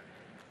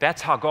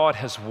 That's how God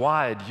has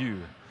wired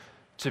you,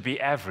 to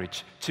be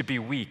average, to be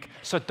weak.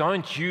 So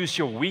don't use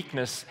your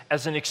weakness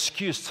as an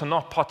excuse to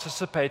not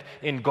participate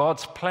in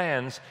God's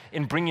plans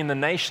in bringing the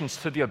nations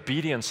to the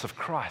obedience of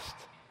Christ.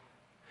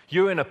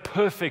 You're in a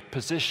perfect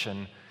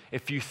position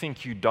if you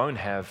think you don't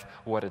have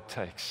what it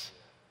takes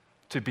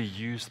to be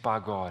used by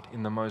God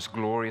in the most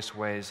glorious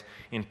ways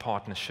in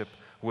partnership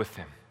with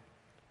Him.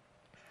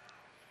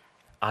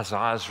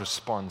 Isaiah's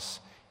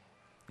response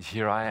is,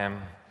 here I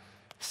am,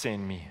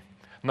 send me.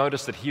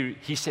 Notice that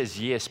he says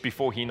yes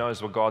before he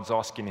knows what God's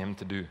asking him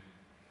to do.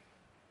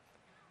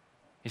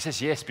 He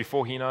says yes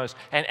before he knows.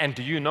 And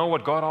do you know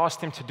what God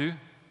asked him to do?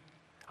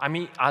 I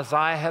mean,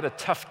 Isaiah had a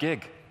tough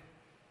gig.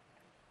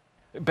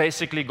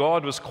 Basically,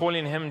 God was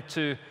calling him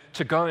to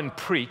go and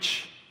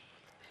preach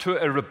to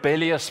a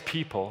rebellious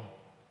people.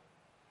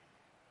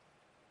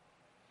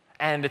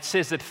 And it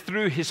says that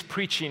through his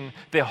preaching,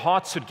 their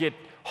hearts would get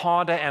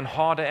harder and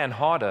harder and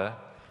harder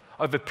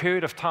over a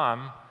period of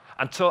time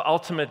until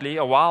ultimately,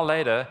 a while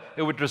later,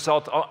 it would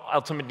result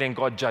ultimately in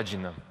God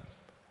judging them.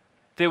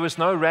 There was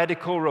no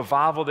radical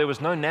revival. There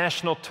was no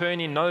national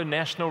turning, no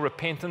national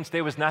repentance.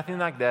 There was nothing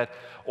like that.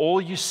 All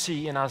you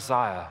see in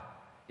Isaiah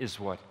is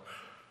what?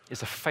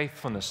 Is a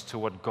faithfulness to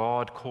what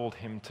God called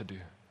him to do.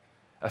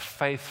 A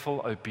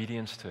faithful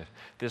obedience to it.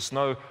 There's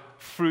no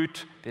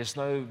fruit. There's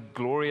no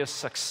glorious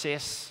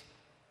success.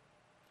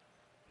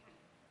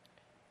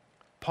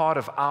 Part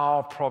of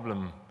our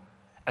problem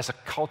as a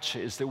culture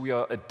is that we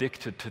are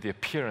addicted to the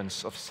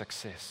appearance of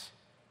success.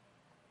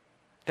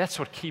 That's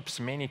what keeps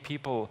many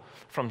people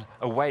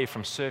away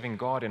from serving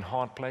God in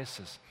hard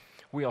places.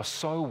 We are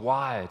so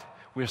wired,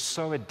 we're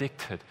so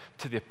addicted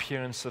to the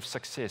appearance of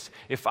success.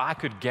 If I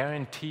could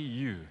guarantee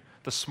you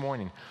this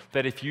morning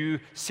that if you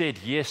said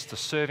yes to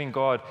serving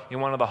God in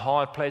one of the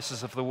hard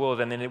places of the world,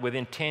 and then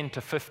within 10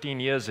 to 15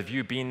 years of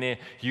you being there,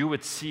 you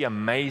would see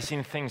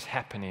amazing things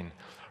happening.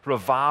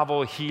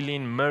 Revival,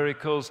 healing,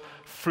 miracles,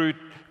 fruit,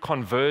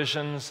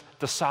 conversions,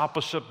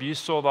 discipleship. You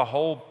saw the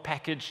whole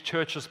package,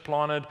 churches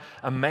planted,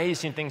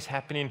 amazing things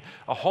happening.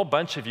 A whole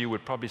bunch of you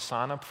would probably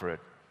sign up for it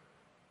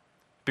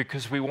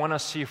because we want to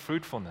see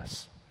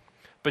fruitfulness.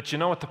 But you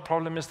know what the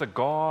problem is? That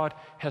God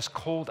has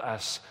called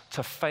us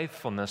to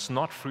faithfulness,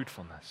 not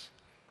fruitfulness.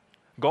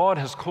 God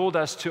has called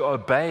us to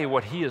obey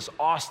what He has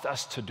asked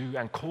us to do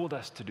and called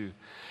us to do.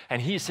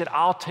 And He said,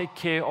 I'll take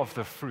care of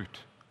the fruit.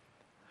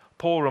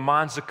 Paul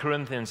reminds the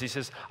Corinthians, he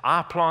says,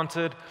 I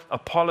planted,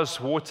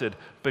 Apollos watered,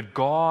 but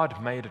God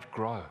made it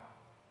grow.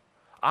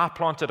 I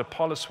planted,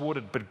 Apollos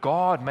watered, but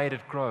God made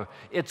it grow.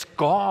 It's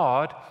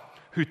God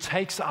who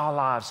takes our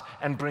lives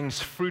and brings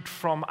fruit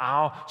from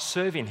our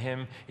serving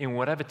Him in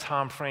whatever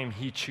time frame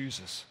He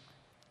chooses.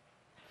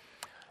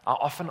 I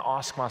often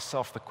ask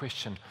myself the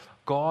question,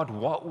 God,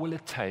 what will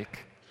it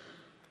take?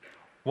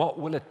 What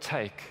will it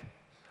take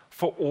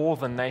for all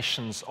the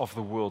nations of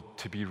the world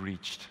to be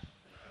reached?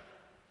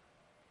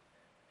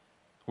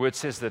 Word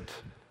says that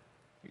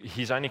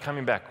He's only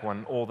coming back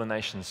when all the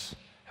nations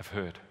have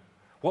heard.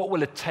 What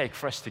will it take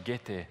for us to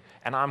get there?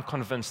 And I'm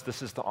convinced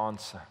this is the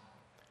answer.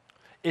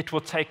 It will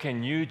take a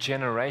new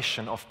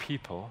generation of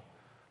people,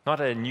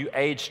 not a new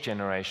age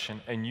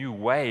generation, a new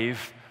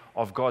wave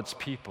of God's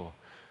people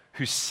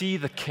who see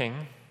the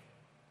King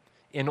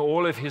in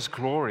all of His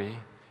glory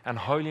and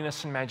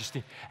holiness and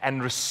majesty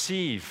and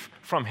receive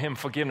from Him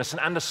forgiveness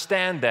and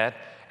understand that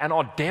and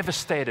are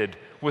devastated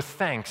with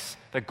thanks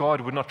that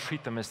God would not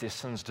treat them as their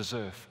sins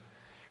deserve,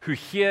 who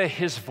hear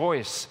His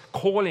voice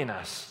calling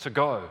us to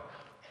go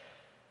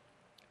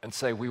and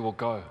say, we will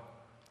go.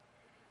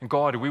 And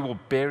God, we will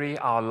bury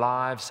our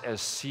lives as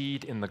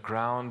seed in the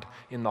ground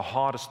in the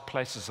hardest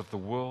places of the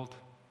world.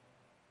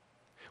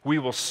 We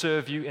will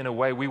serve You in a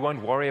way we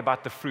won't worry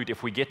about the fruit.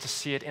 If we get to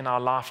see it in our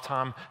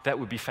lifetime, that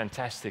would be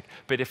fantastic.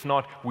 But if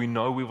not, we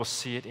know we will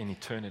see it in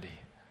eternity.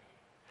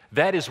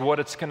 That is what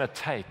it's going to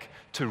take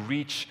to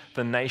reach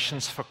the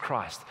nations for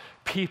Christ.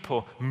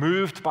 People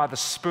moved by the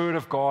Spirit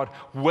of God,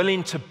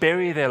 willing to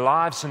bury their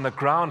lives in the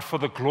ground for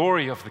the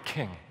glory of the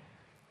King.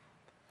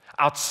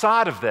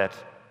 Outside of that,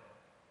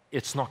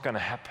 it's not going to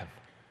happen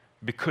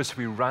because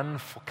we run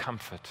for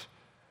comfort,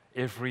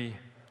 every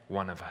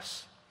one of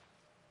us.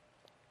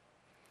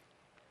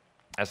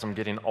 As I'm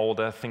getting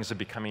older, things are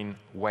becoming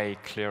way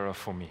clearer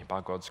for me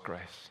by God's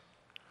grace.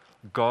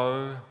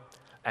 Go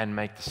and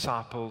make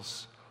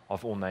disciples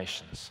of all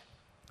nations.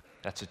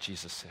 That's what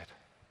Jesus said.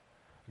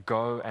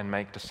 Go and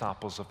make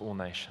disciples of all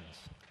nations.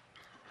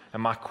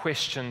 And my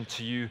question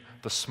to you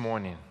this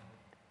morning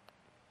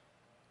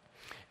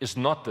is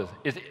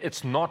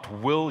it's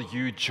not will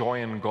you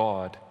join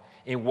God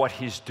in what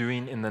He's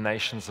doing in the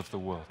nations of the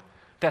world.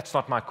 That's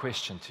not my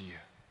question to you.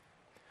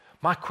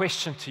 My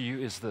question to you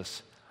is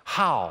this: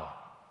 how?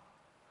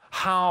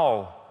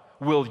 How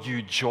will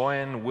you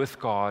join with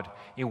God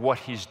in what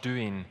He's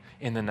doing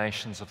in the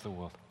nations of the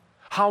world?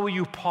 How will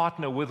you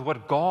partner with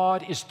what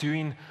God is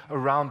doing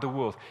around the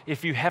world?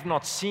 If you have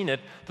not seen it,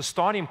 the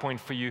starting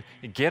point for you,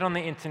 get on the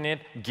internet,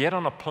 get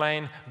on a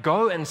plane,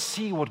 go and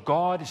see what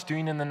God is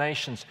doing in the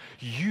nations.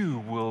 You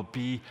will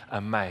be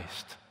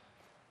amazed.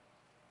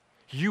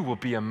 You will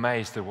be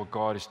amazed at what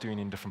God is doing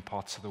in different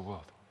parts of the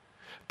world.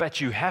 But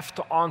you have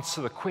to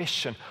answer the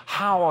question,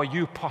 how are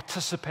you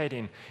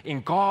participating in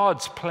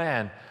God's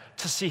plan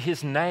to see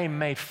His name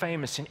made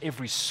famous in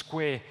every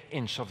square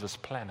inch of this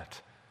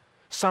planet?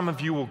 Some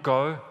of you will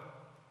go.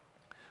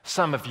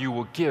 Some of you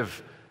will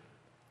give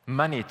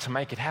money to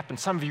make it happen.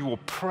 Some of you will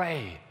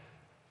pray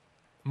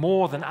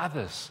more than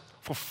others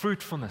for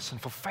fruitfulness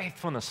and for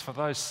faithfulness for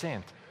those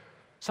sent.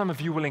 Some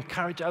of you will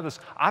encourage others.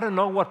 I don't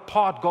know what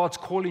part God's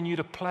calling you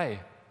to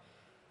play,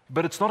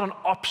 But it's not an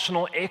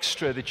optional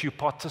extra that you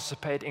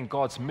participate in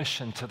God's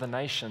mission to the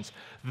nations.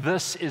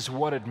 This is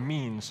what it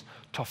means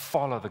to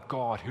follow the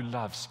God who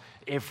loves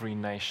every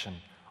nation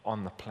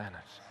on the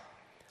planet.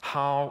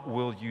 How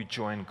will you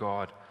join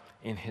God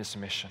in his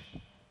mission?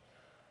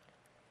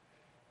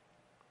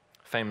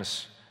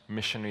 Famous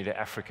missionary to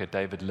Africa,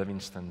 David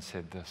Livingstone,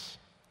 said this: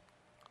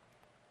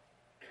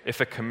 if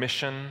a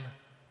commission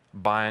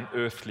by an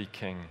earthly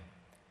king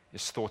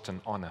is thought an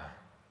honor,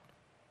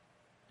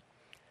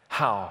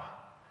 how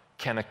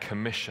can a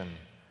commission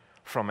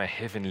from a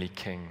heavenly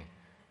king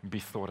be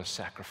thought a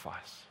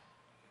sacrifice?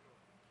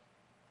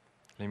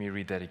 Let me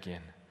read that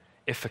again.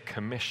 If a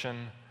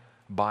commission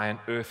by an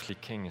earthly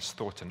king is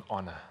thought an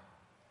honor,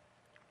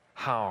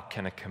 how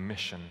can a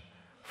commission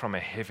from a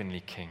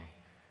heavenly king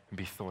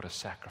be thought a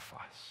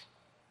sacrifice?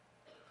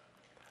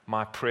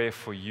 My prayer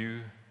for you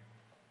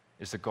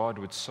is that God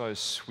would so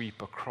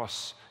sweep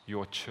across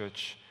your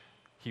church,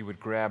 he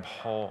would grab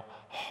hold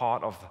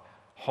of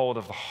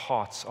the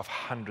hearts of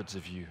hundreds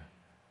of you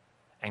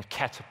and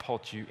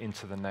catapult you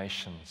into the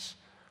nations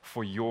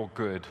for your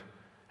good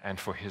and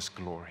for his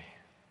glory.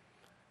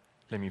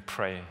 Let me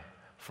pray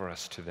for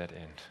us to that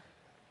end.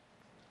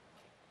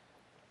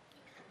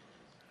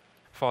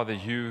 Father,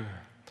 you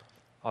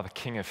are the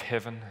King of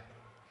heaven,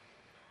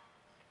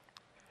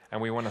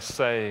 and we want to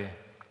say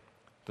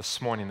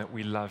this morning that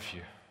we love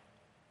you.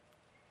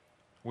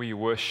 We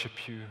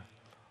worship you.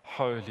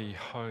 Holy,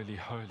 holy,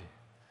 holy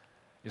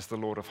is the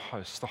Lord of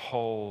hosts. The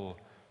whole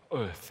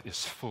earth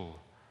is full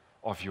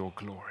of your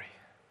glory.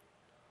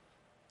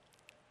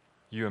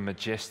 You are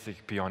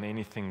majestic beyond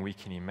anything we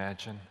can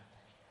imagine.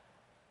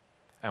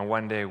 And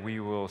one day we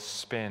will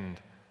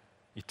spend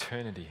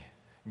eternity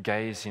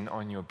gazing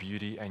on your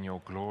beauty and your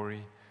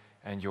glory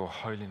and your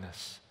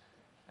holiness,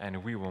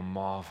 and we will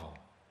marvel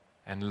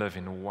and live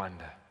in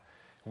wonder.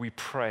 We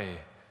pray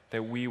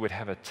that we would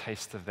have a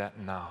taste of that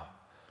now.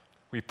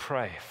 We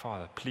pray,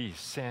 Father, please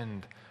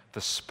send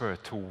the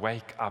Spirit to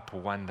wake up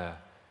wonder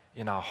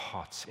in our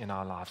hearts, in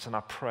our lives. And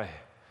I pray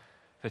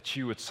that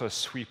you would so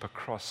sweep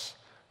across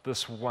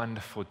this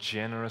wonderful,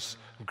 generous,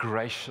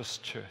 gracious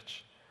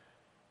church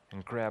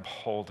and grab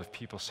hold of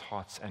people's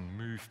hearts and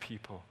move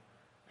people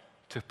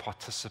to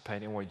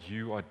participate in what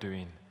you are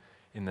doing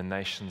in the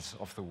nations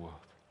of the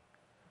world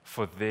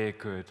for their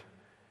good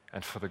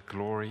and for the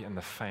glory and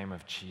the fame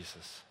of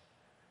Jesus.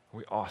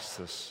 We ask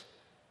this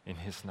in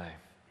his name.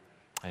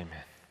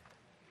 Amen.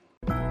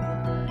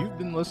 You've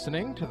been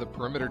listening to the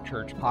Perimeter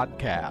Church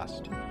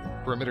podcast.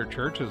 Perimeter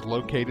Church is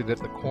located at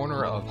the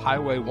corner of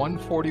Highway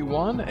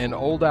 141 and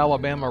Old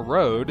Alabama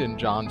Road in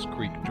Johns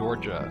Creek,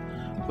 Georgia.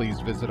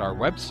 Please visit our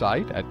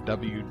website at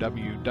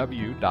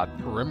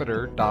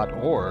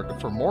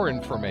www.perimeter.org for more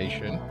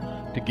information,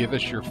 to give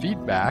us your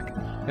feedback,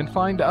 and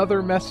find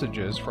other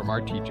messages from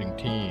our teaching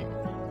team.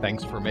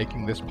 Thanks for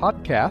making this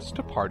podcast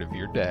a part of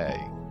your day.